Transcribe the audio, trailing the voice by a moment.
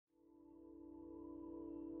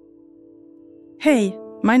Hey,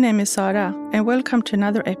 my name is Sara, and welcome to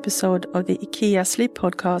another episode of the IKEA Sleep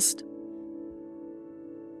Podcast.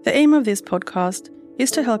 The aim of this podcast is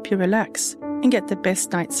to help you relax and get the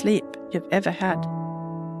best night's sleep you've ever had.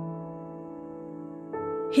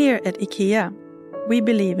 Here at IKEA, we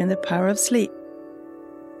believe in the power of sleep.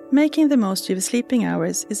 Making the most of your sleeping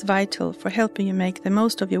hours is vital for helping you make the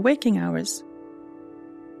most of your waking hours.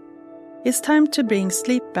 It's time to bring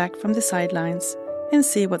sleep back from the sidelines and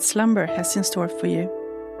see what slumber has in store for you.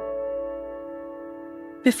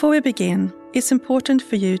 Before we begin, it's important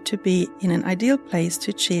for you to be in an ideal place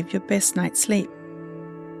to achieve your best night's sleep.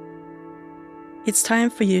 It's time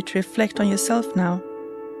for you to reflect on yourself now,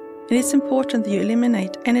 and it's important that you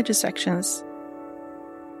eliminate any distractions.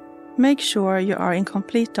 Make sure you are in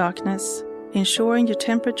complete darkness, ensuring your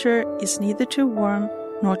temperature is neither too warm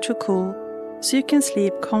nor too cool, so you can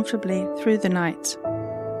sleep comfortably through the night.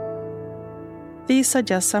 These are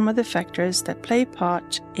just some of the factors that play a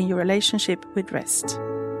part in your relationship with rest.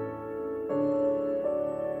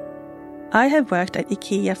 I have worked at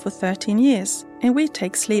IKEA for 13 years, and we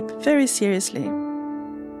take sleep very seriously.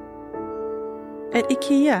 At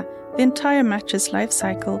IKEA, the entire mattress life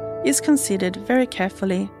cycle is considered very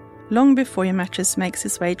carefully, long before your mattress makes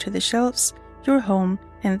its way to the shelves, your home,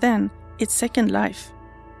 and then its second life.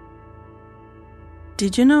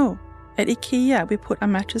 Did you know? At IKEA, we put our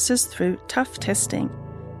mattresses through tough testing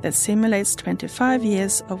that simulates 25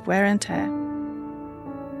 years of wear and tear.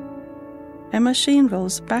 A machine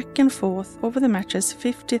rolls back and forth over the mattress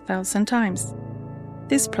 50,000 times.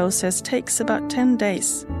 This process takes about 10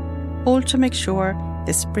 days, all to make sure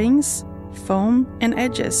the springs, foam, and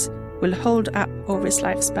edges will hold up over its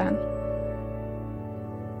lifespan.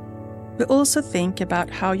 We also think about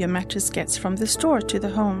how your mattress gets from the store to the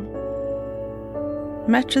home.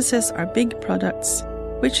 Mattresses are big products,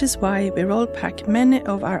 which is why we roll-pack many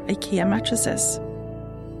of our IKEA mattresses.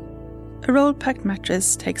 A roll-packed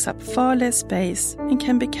mattress takes up far less space and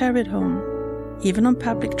can be carried home, even on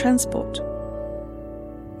public transport.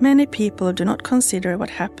 Many people do not consider what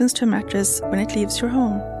happens to a mattress when it leaves your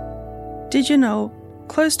home. Did you know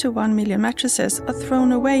close to 1 million mattresses are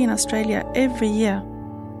thrown away in Australia every year,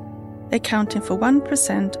 accounting for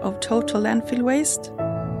 1% of total landfill waste?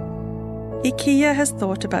 IKEA has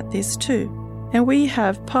thought about this too, and we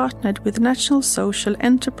have partnered with national social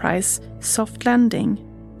enterprise Soft Landing.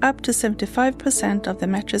 Up to 75% of the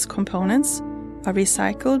mattress components are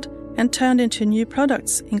recycled and turned into new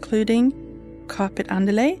products, including carpet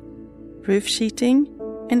underlay, roof sheeting,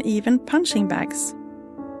 and even punching bags.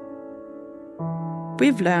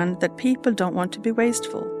 We've learned that people don't want to be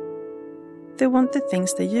wasteful. They want the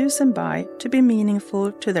things they use and buy to be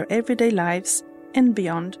meaningful to their everyday lives and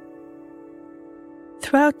beyond.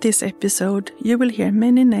 Throughout this episode, you will hear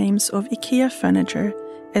many names of IKEA furniture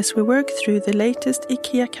as we work through the latest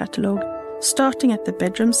IKEA Catalogue, starting at the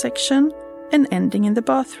bedroom section and ending in the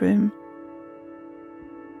bathroom.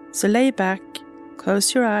 So lay back,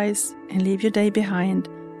 close your eyes, and leave your day behind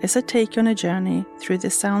as I take you on a journey through the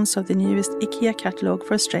sounds of the newest IKEA Catalogue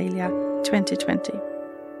for Australia 2020.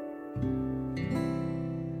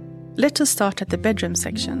 Let us start at the bedroom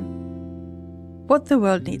section. What the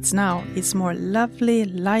world needs now is more lovely,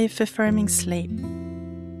 life-affirming sleep.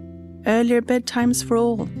 Earlier bedtimes for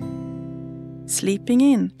all. Sleeping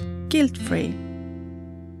in, guilt-free.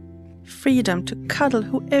 Freedom to cuddle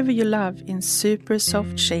whoever you love in super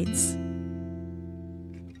soft sheets.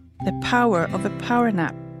 The power of a power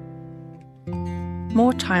nap.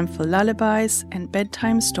 More time for lullabies and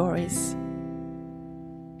bedtime stories.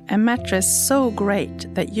 A mattress so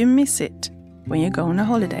great that you miss it when you go on a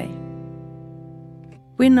holiday.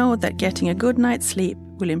 We know that getting a good night's sleep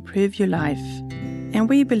will improve your life, and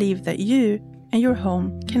we believe that you and your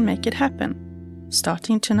home can make it happen,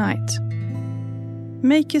 starting tonight.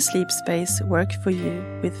 Make your sleep space work for you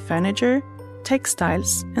with furniture,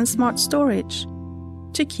 textiles, and smart storage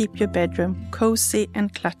to keep your bedroom cozy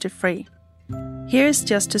and clutter-free. Here's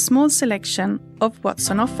just a small selection of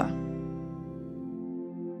what's on offer.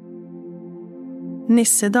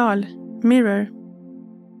 Nissedal Mirror.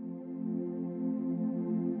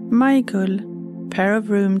 Maigull Pair of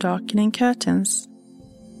room darkening curtains.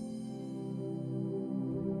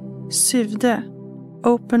 Syvde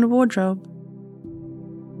Open wardrobe.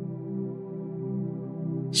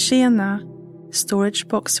 Tjena storage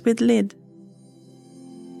box with lid.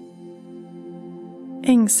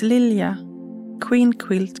 Ängslilja queen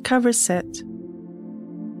quilt cover set.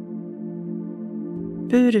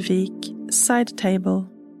 Burvik side table.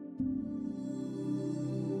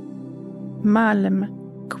 Malm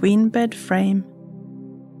queen bed frame.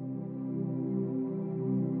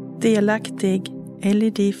 Delaktig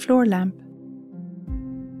LED floor lamp.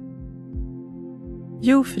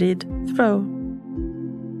 Jofrid, throw.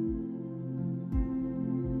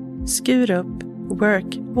 Skurup,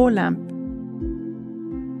 work, wall lamp.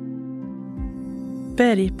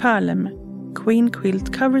 Bergpalm, queen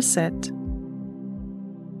quilt cover set.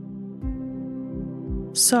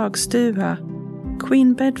 Sagstua,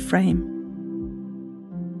 queen bed frame.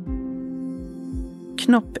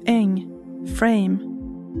 Knoppäng, frame.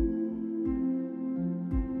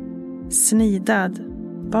 Snidad,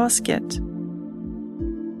 basket.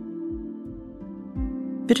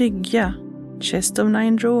 Brygga, chest of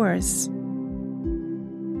 9 drawers.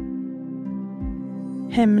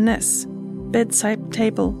 Hemnes, bedside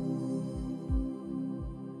table.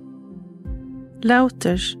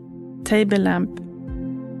 Lauters, table lamp.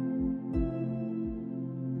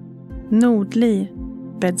 Nordli,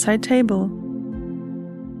 bedside table.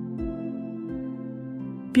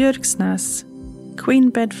 Björksnäs, queen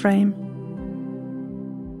bed frame.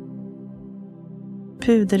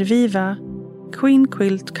 Puderviva, queen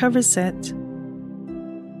quilt cover set.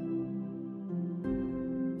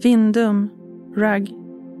 Vindum, rug.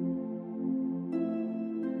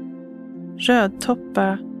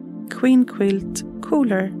 Rödtoppa, queen quilt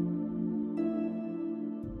cooler.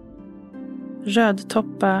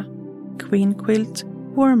 Rödtoppa, queen quilt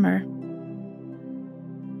warmer.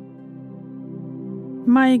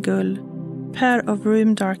 Majgull, pair of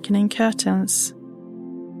room darkening curtains.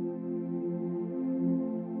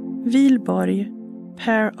 Vilborg,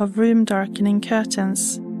 pair of room darkening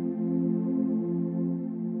curtains.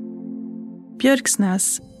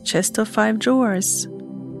 Björksnäs, chest of 5 drawers.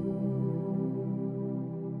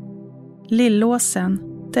 Lillåsen,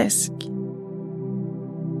 desk.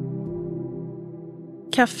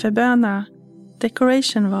 Kaffeböna,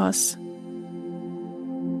 decoration vase.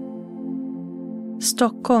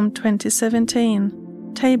 Stockholm 2017,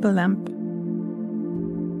 table lamp.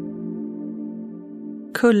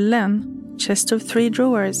 Kullen, chest of 3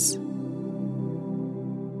 drawers.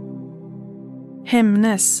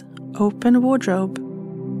 Hemnes, open wardrobe.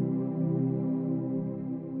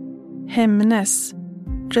 Hemnes,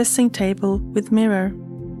 dressing table with mirror.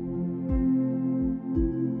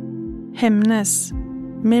 Hemnes,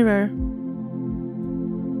 mirror.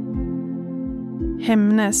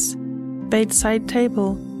 Hemnes, bedside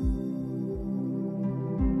table.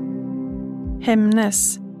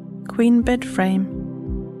 Hemnes, queen bed frame.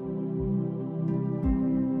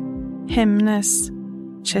 Hemnes,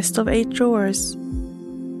 chest of 8 drawers.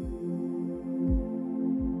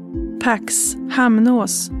 Pax,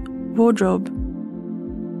 Hamnås, wardrobe.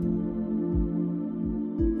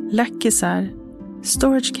 Lackisar,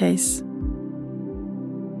 storage case.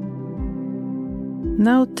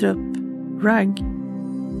 Nautrup, rug.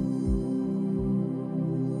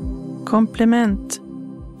 Komplement,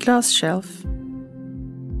 glass shelf.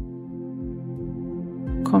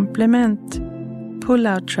 Komplement,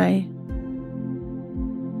 pull-out tray.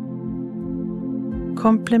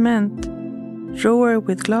 Komplement, drawer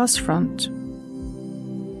with glass front.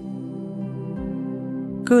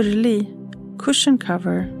 Gurli, cushion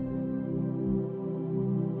cover.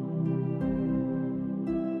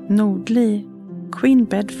 Nordli, queen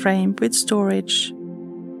bed frame with storage.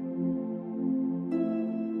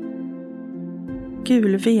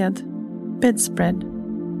 Gulved, bedspread.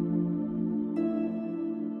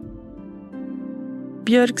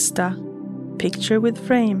 Björksta, picture with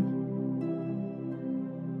frame.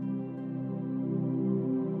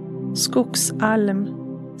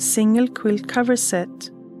 Skogsalm, single quilt cover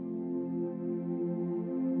set.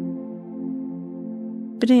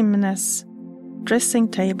 Brimnes, dressing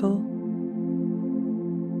table.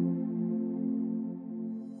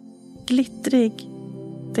 Glittrig,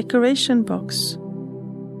 decoration box.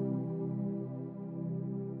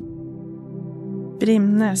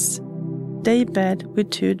 Brimnes, daybed with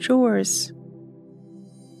 2 drawers.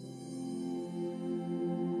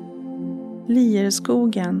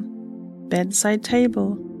 Lierskogen, bedside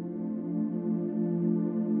table.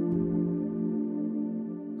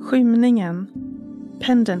 Skymningen,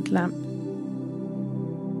 pendant lamp.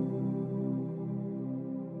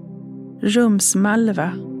 Rumsmalva,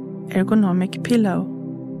 ergonomic pillow.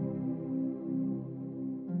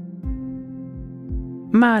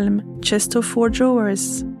 Malm, chest of 4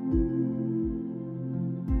 drawers.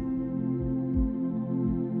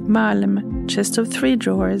 Malm, chest of 3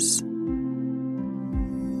 drawers.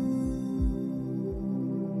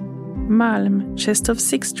 Malm, chest of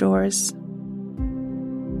 6 drawers.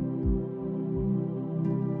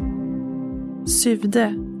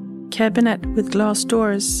 Syvde, cabinet with glass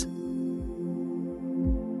doors.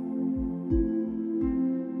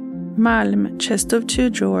 Malm, chest of 2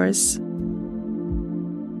 drawers.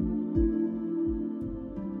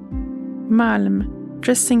 Malm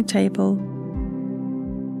dressing table.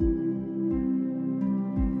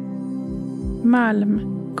 Malm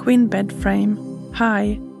queen bed frame,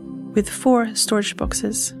 high, with 4 storage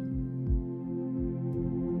boxes.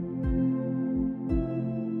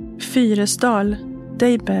 Fyresdal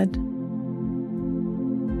daybed.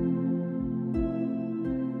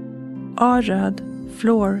 A-röd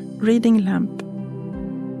floor reading lamp.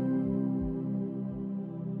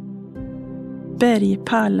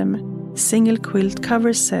 Bergpalm single quilt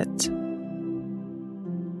cover set.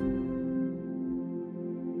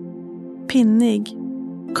 Pinnig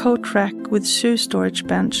coat rack with shoe storage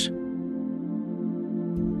bench.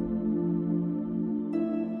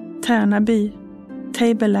 Tärnaby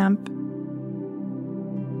table lamp.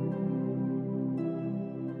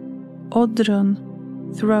 Oddrun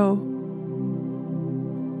throw.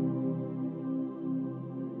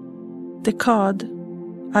 Decade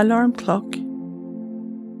alarm clock.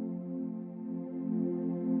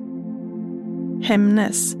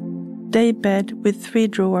 Hemnes daybed with 3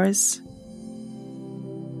 drawers.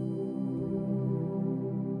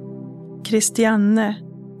 Christiane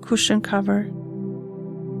cushion cover.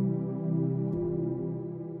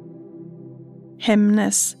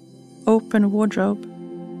 Hemnes open wardrobe.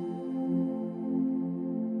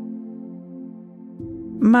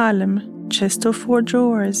 Malm chest of 4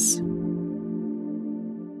 drawers.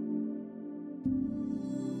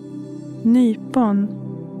 Nypon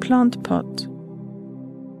plant pot.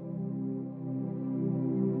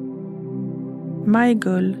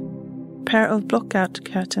 Maigull pair of blockout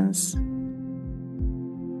curtains.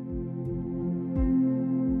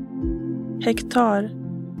 Hektar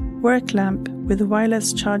work lamp with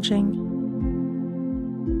wireless charging.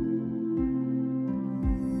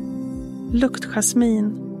 Lukt jasmin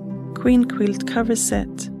queen quilt cover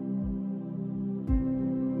set.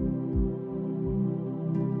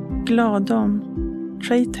 Gladom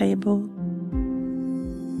tray table.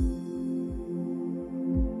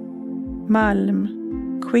 Malm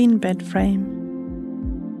queen bed frame.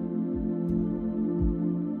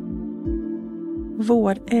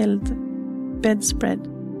 Våreld bedspread.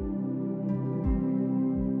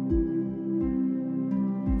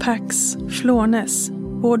 Pax Flornes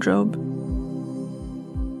wardrobe.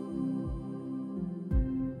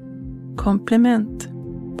 Komplement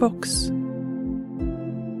box.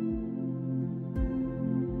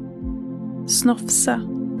 Snofsa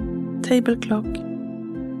table clock.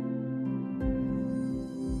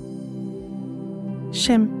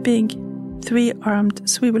 Kämpig 3-armed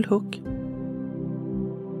swivel hook.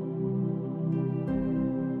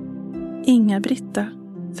 Inga-Britta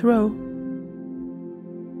throw.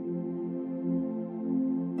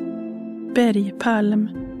 Bergpalm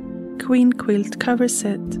queen quilt cover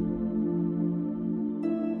set.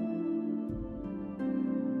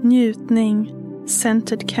 Njutning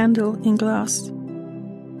scented candle in glass.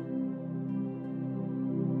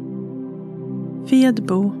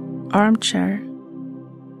 Vedbo armchair.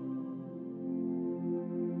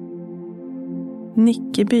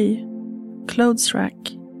 Nickeby clothes rack.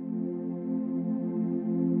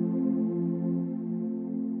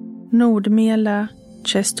 Nordmela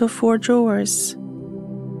chest of 4 drawers.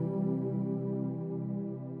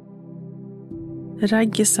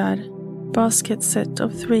 Raggisar basket set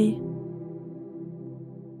of 3.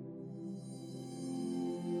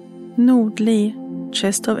 Nordli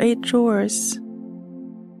chest of 8 drawers.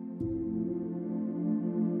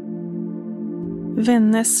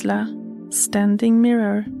 Vennesla standing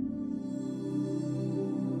mirror.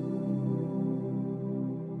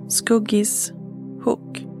 Skuggis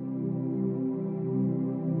hook.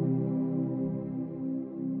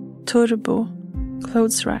 Turbo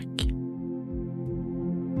clothes rack.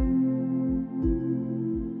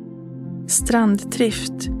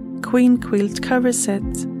 Strandtrift queen quilt cover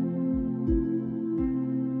set.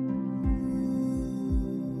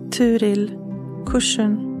 Turil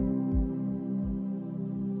cushion.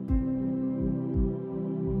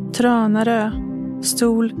 Tranarö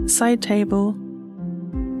stol side table.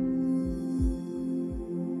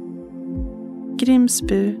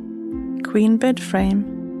 Grimsby queen bed frame.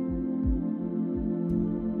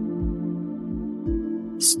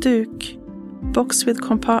 Stuk box with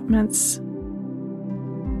compartments.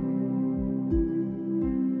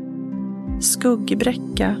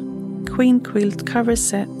 Skuggbräcka queen quilt cover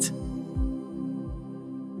set.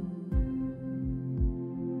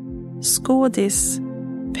 Skådis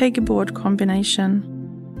pegboard combination.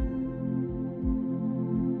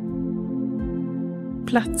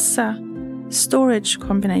 Platsa storage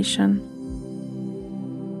combination.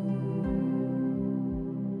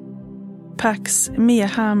 Pax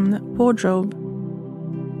Mehamn wardrobe.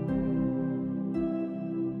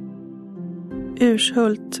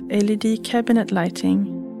 Urshult LED cabinet lighting.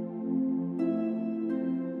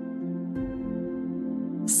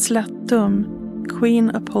 Slattum queen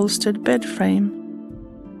upholstered bed frame.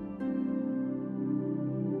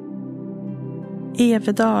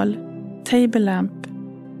 Evedal table lamp.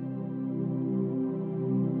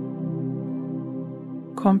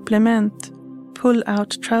 Komplement pull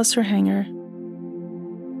out trouser hanger.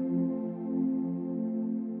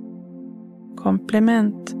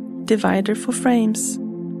 Komplement divider for frames.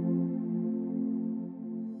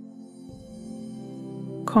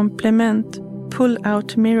 Komplement pull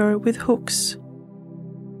out mirror with hooks.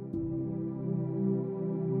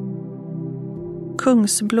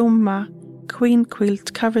 Kungsblomma queen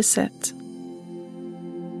quilt cover set.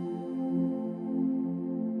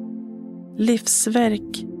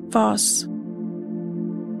 Livsverk vas.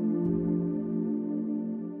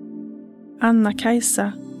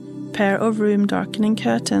 Anna-Kajsa pair of room darkening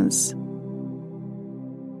curtains.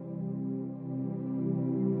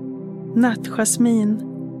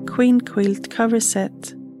 Nattjasmin queen quilt cover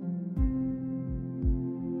set.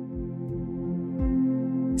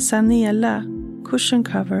 Sanela cushion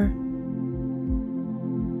cover.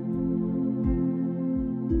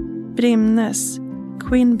 Brimnes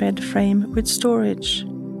queen bed frame with storage.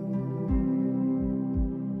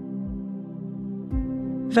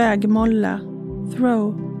 Vägmolla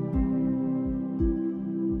throw.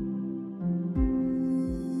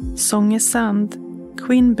 Sångesand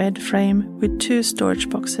queen bed frame with 2 storage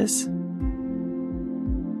boxes.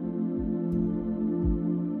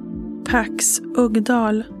 Pax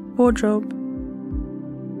Ugdal wardrobe.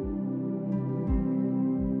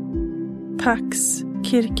 Pax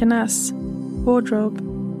Kirkenes wardrobe.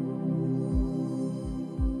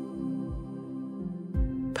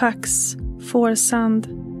 Pax Fårsand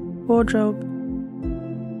wardrobe.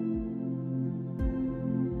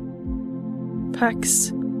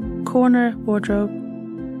 Pax corner wardrobe.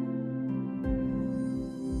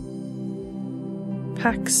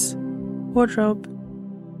 Pax wardrobe.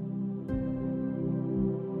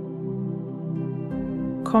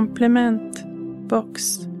 Komplement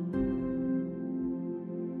box.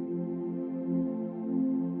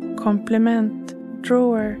 Komplement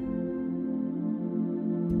drawer.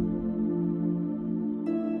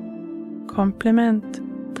 Komplement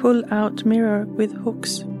pull out mirror with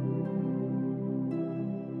hooks.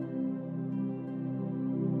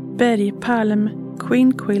 Bergpalm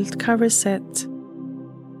queen quilt cover set.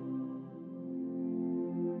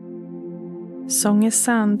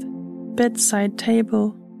 Sångesand bedside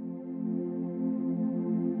table.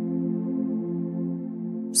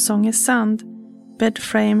 Sångesand bed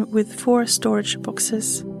frame with 4 storage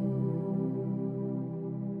boxes.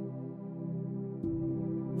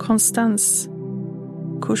 Konstans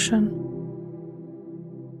cushion.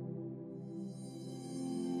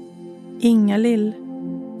 Ingalill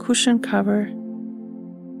cushion cover.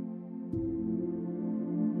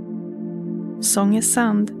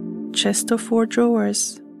 Sångesand chest of 4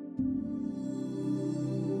 drawers.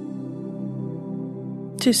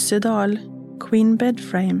 Tyssedal queen bed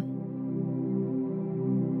frame.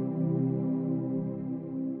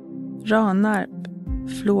 Ranarp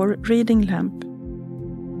floor reading lamp.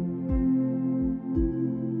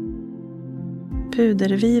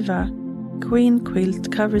 Puderviva queen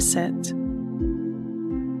quilt cover set.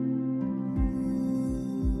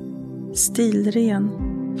 Stilren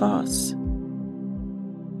vas.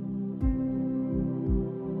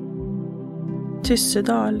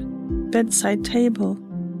 Tyssedal bedside table.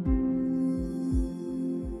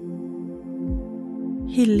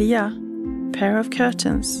 Hilja pair of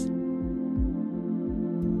curtains.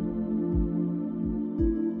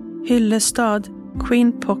 Hyllestad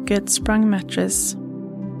queen pocket sprung mattress.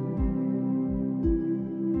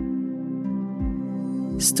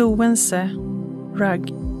 Stoense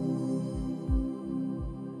rug.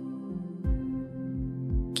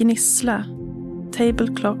 Gnissla table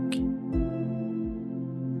clock.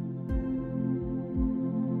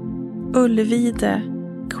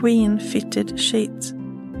 Ullvide queen fitted sheet.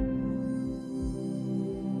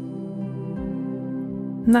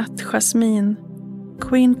 Nattjasmin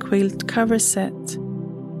queen quilt cover set.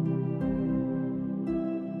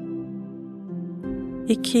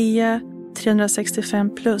 IKEA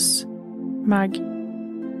 365 plus mag.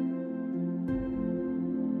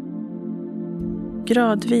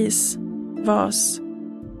 Gradvis vas.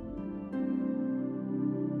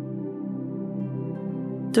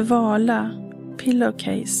 Dvala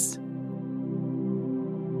pillowcase.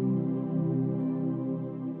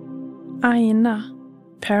 Aina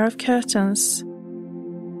pair of curtains.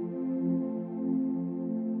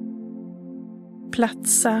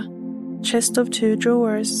 Platsa chest of 2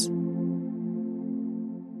 drawers.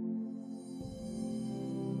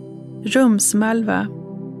 Rumsmalva,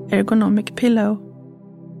 ergonomic pillow.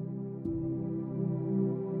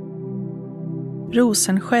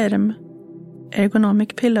 Rosenskärm,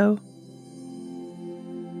 ergonomic pillow.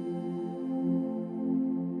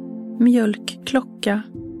 Mjölkklocka,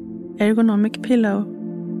 ergonomic pillow.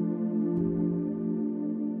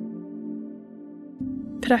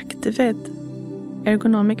 Praktved,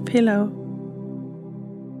 ergonomic pillow.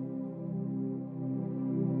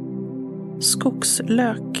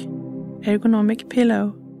 Skogslök, ergonomic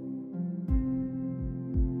pillow.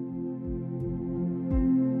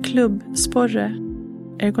 Klubbsporre,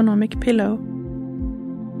 ergonomic pillow.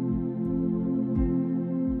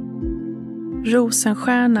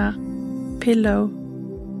 Rosenstjärna, pillow.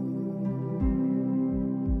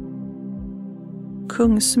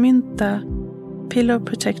 Kungsmynta, pillow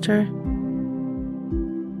protector.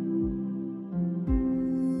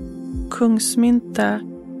 Kungsmynta,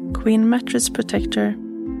 queen mattress protector.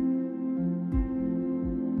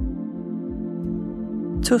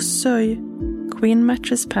 Tussöj, queen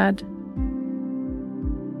mattress pad.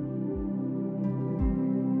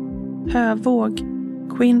 Hövåg,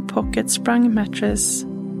 queen pocket sprung mattress.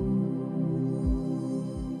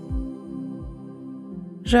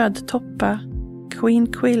 Rödtoppa, queen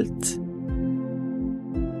quilt.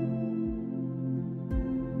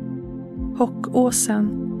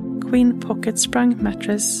 Hockåsen, queen pocket sprung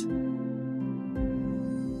mattress.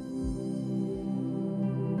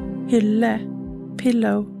 Hylle,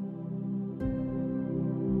 pillow.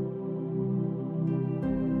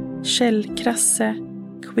 Källkrasse,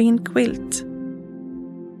 queen quilt.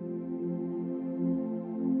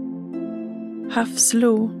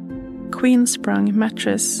 Havslo, queen sprung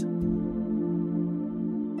mattress.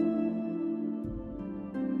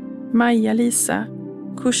 Maja-Lisa,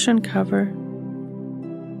 cushion cover.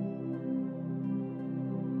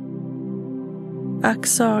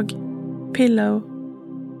 Axag, pillow.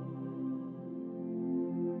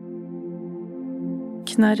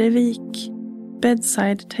 Knarrevik,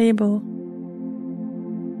 bedside table.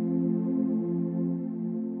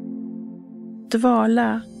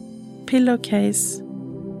 Dvala, pillowcase.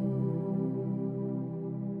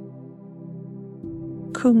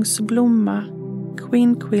 Kungsblomma,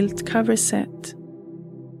 queen quilt cover set.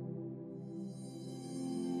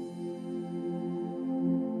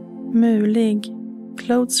 Mulig,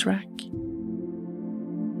 clothes rack.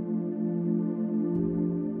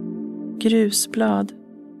 Grusblad,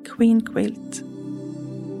 queen quilt.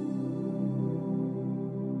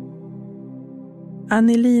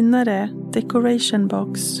 Anilinare, decoration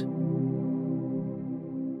box.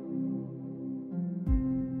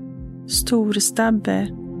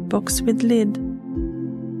 Storstabbe, box with lid.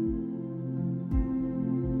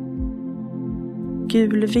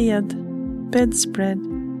 Gulved, bedspread.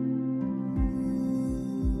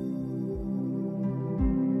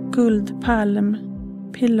 Guldpalm,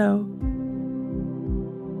 pillow.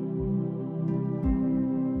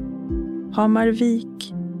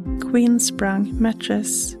 Hamarvik, queen sprung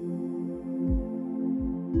mattress.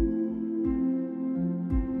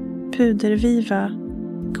 Puderviva,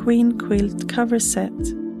 queen quilt cover set.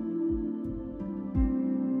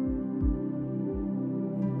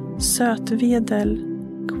 Sötvedel,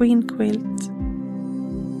 queen quilt.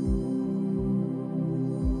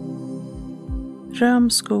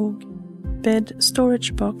 Römskog, bed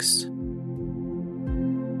storage box.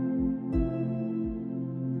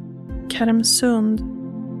 Karmsund,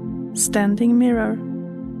 standing mirror.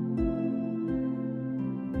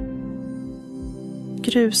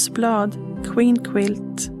 Grusblad, queen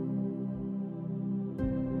quilt.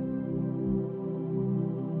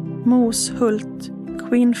 Moshult,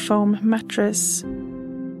 queen foam mattress.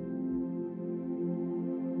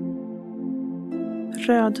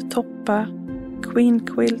 Rödtoppa, queen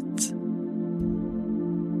quilt.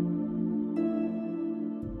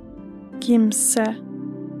 Gimse,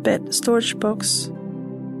 bed storage box.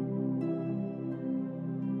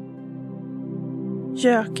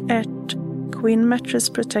 Gökärt, queen mattress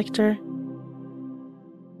protector.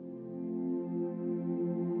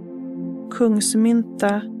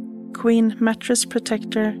 Kungsmynta, queen mattress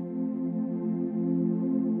protector.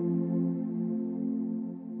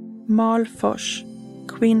 Malfors,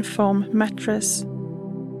 queen foam mattress.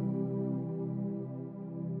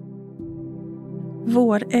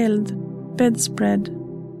 Våreld, bedspread.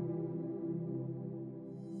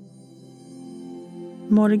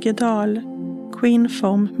 Morgedal, queen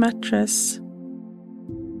foam mattress.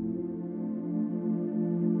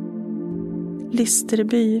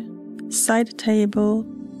 Listerby, side table.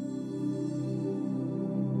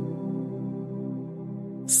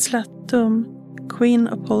 Datum, queen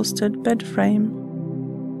upholstered bed frame.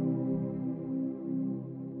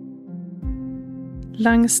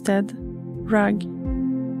 Langsted, rug.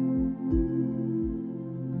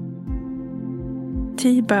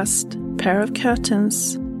 Tea-bust, pair of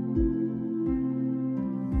curtains.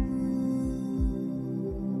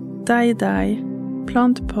 Dye,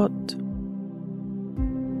 plant pot.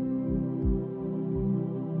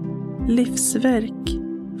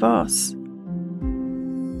 Livsverk, vas.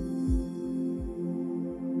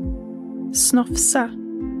 Snofsa,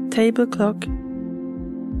 table clock.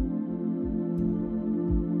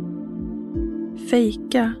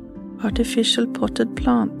 Fejka, artificial potted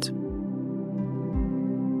plant.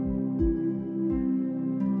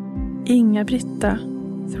 Inga-Britta,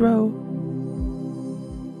 throw.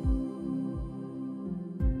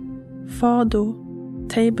 Fado,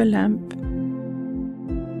 table lamp.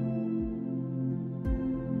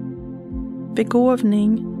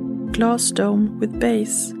 Begåvning, glass dome with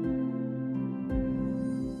base.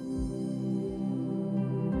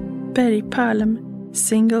 Bergpalm,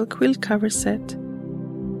 single quilt cover set.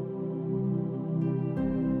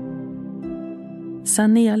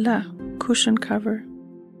 Sanela, cushion cover.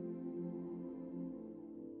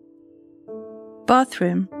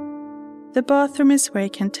 Bathroom. The bathroom is where you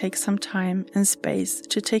can take some time and space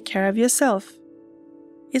to take care of yourself.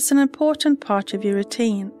 It's an important part of your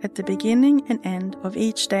routine at the beginning and end of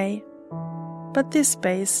each day. But this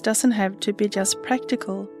space doesn't have to be just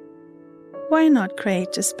practical. Why not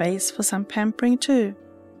create a space for some pampering too?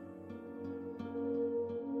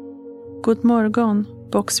 God morgon,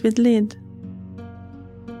 box with lid.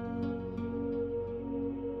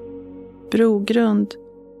 Brogrund,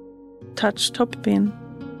 touch top bin.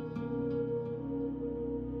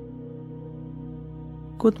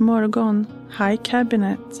 God morgon, high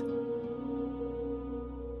cabinet.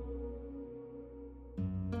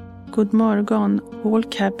 God morgon, wall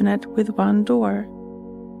cabinet with one door.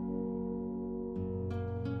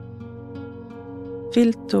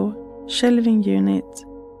 Filto, shelving unit.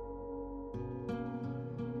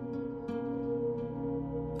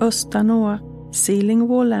 Östanå, ceiling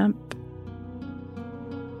wall lamp.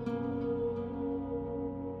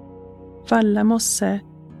 Vallamosse,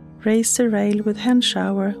 razor rail with hand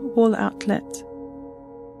shower, wall outlet.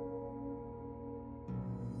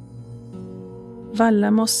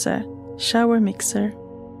 Vallamosse, shower mixer.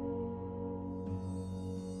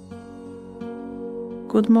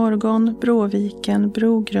 God morgon, Bråviken,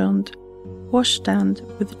 Brogrund, washstand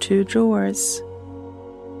with 2 drawers.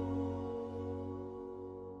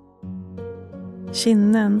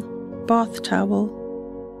 Kinnen, bath towel.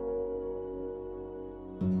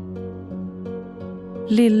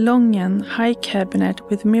 Lillången, high cabinet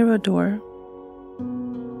with mirror door.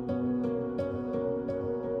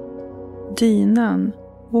 Dynan,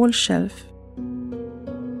 wall shelf.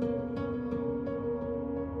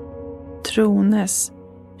 Trones,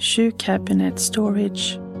 shoe cabinet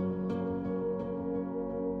storage.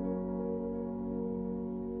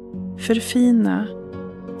 Förfina,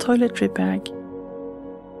 toiletry bag.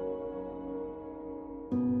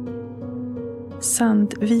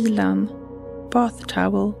 Sandvilan, bath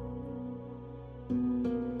towel.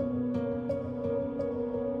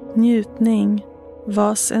 Njutning,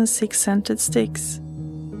 vase and 6-scented sticks.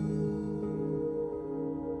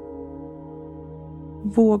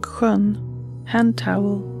 Vågsjön, hand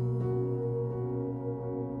towel.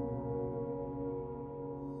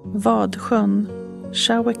 Vadsjön,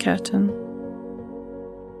 shower curtain.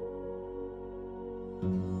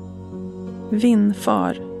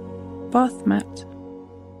 Vindfar, bath mat.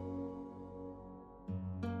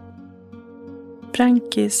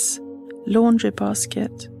 Prankis, laundry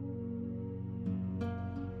basket.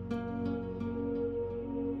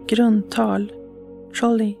 Grundtal,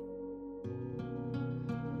 trolley.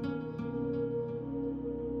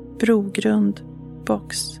 Brogrund,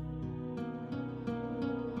 box.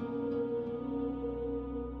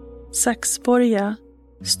 Saxborga,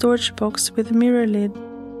 storage box with mirror lid.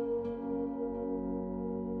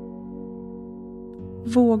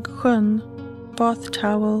 Vågsjön, bath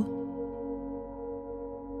towel.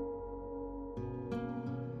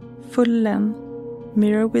 Fullen,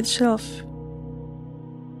 mirror with shelf.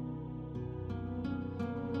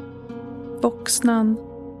 Boxnan,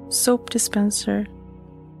 soap dispenser.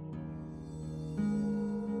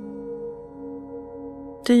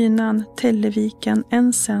 Dynan, Telleviken,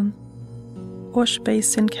 ensen. Wash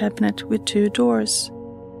basin cabinet with 2 doors.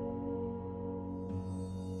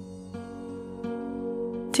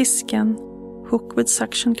 Tisken, hook with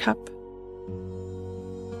suction cup.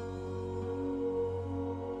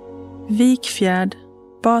 Vikfjärd,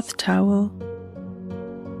 bath towel.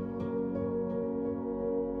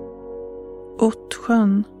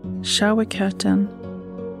 Ottsjön, shower curtain.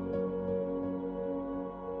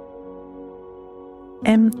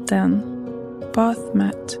 Ämten, bath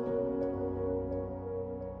mat.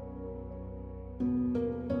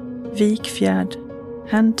 Vikfjärd,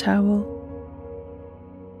 hand towel.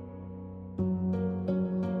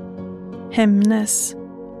 Hemnes,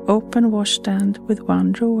 open washstand with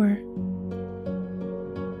one drawer.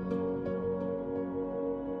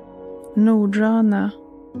 Nordrana,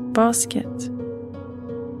 basket.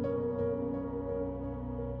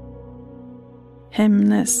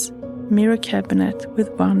 Hemnes, mirror cabinet with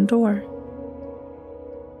one door.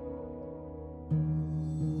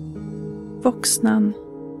 Voxnan,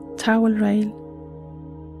 towel rail.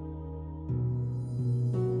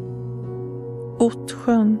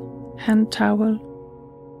 Ottsjön, hand towel.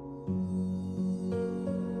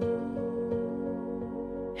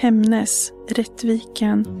 Hemnes,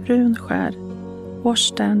 Rättviken, runskär.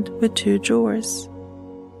 Washstand with two drawers.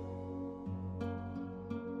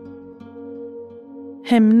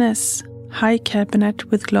 Hemnes, high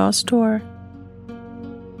cabinet with glass door.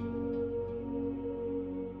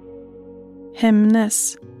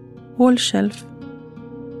 Hemnes, wall shelf.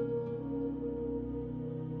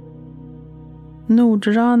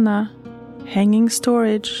 Nordrana, hanging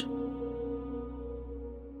storage.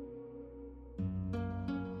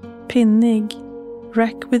 Pinnig,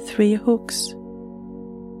 rack with 3 hooks.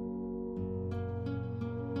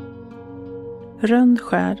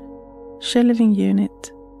 Rönnskär, shelving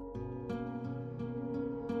unit.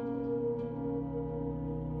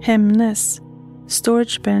 Hemnes,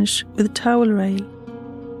 storage bench with towel rail.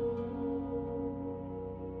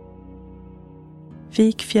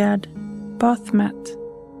 Vikfjärd, bath mat.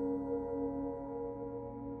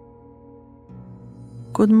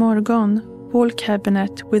 God morgon, wall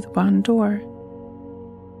cabinet with one door.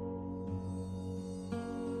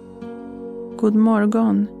 God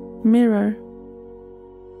morgon, mirror.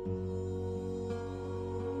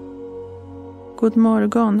 God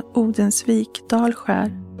morgon, Odensvik, Dalskär.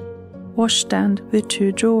 Washstand with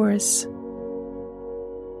 2 drawers.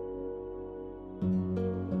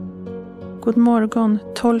 God morgon,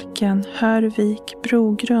 Tolken, Hörvik,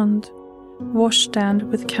 Brogrund. Washstand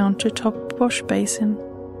with countertop wash basin.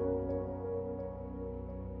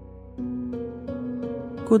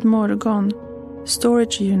 God morgon,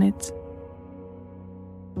 storage unit.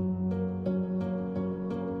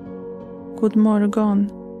 God morgon,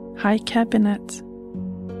 high cabinet.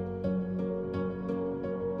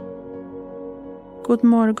 God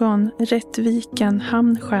morgon, Rättviken,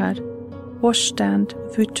 Hamnskär. Washstand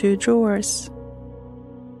with 2 drawers.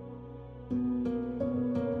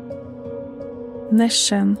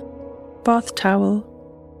 Näschen, bath towel.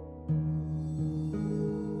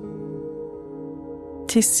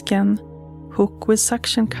 Tisken, hook with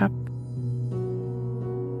suction cup.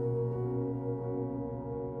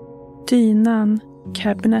 Dynan,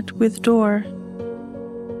 cabinet with door.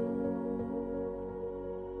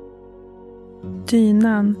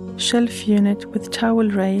 Dynan, shelf unit with towel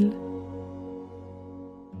rail.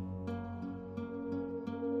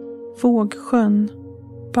 Vågsjön,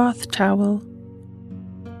 bath towel.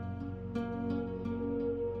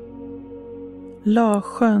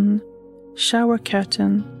 Lasjön, shower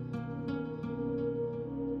curtain.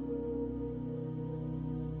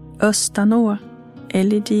 Östanå,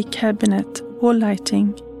 LED cabinet, wall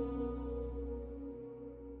lighting.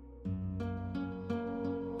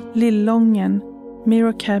 Lillången,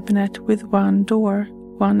 mirror cabinet with one door,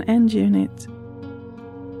 one end unit.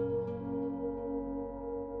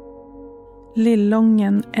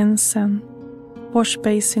 Lillången, ensen, wash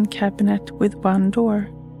basin cabinet with one door.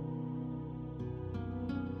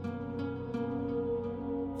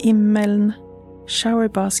 Immeln, shower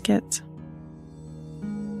basket.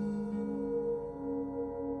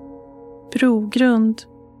 Brogrund,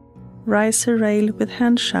 riser rail with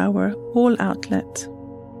hand shower, wall outlet.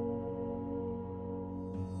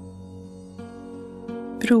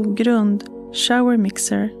 Brogrund, shower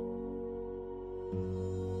mixer.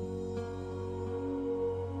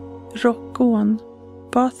 Rockån,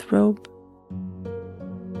 bathrobe.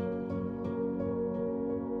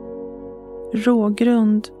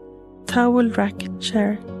 Rågrund, towel rack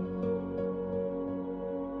chair.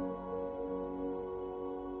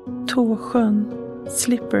 Tåsjön,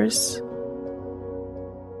 slippers.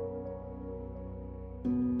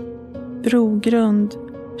 Brogrund,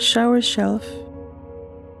 shower shelf.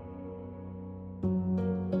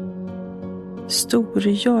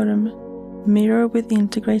 Storjorm, mirror with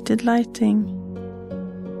integrated lighting.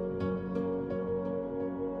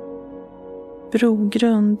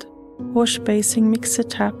 Brogrund, wash basin mixer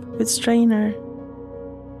tap with strainer.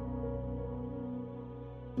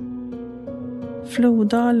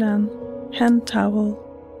 Flodalen, hand towel.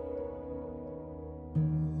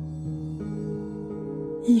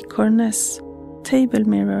 Ikornes, table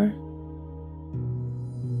mirror.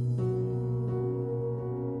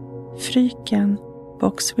 Fryken,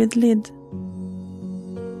 box with lid.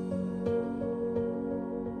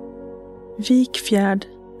 Vikfjärd,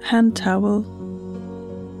 hand towel.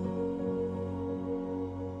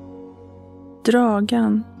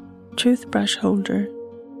 Dragan, toothbrush holder.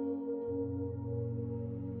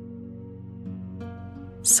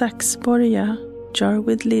 Saxborga, jar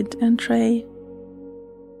with lid and tray.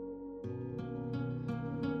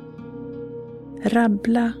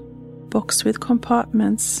 Rabbla, box with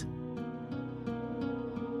compartments.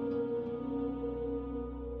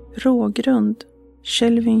 Rågrund,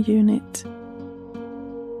 shelving unit.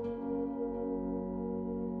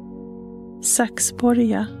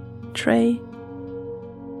 Saxborga, tray.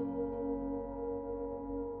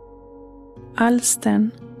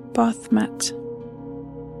 Alstern, bath mat.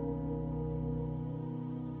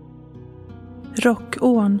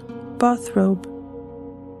 Rockån, bathrobe.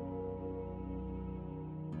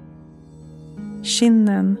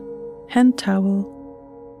 Kinnen, hand towel.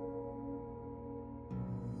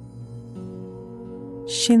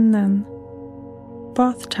 Kinnen,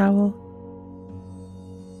 bath towel.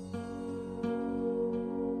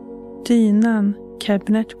 Dynan,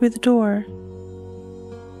 cabinet with door.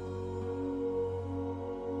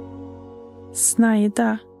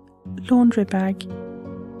 Snajda, laundry bag.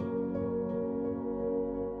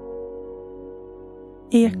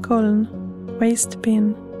 Ekholm, waste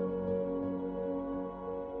bin.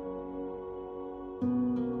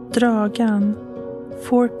 Dragan,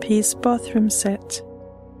 4-piece bathroom set.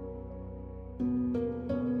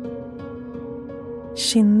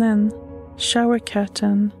 Kinnen, shower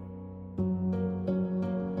curtain.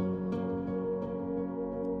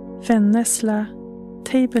 Vennesla,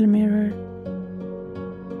 table mirror.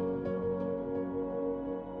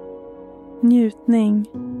 Njutning,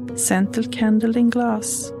 scented candle in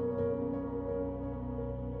glass.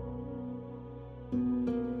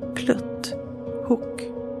 Plutt, hook.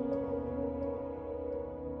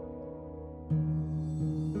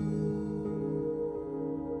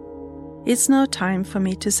 It's now time for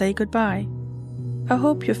me to say goodbye. I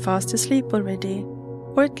hope you're fast asleep already,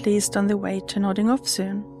 or at least on the way to nodding off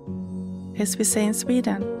soon. As we say in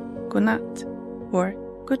Sweden, godnatt or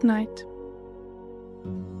good night.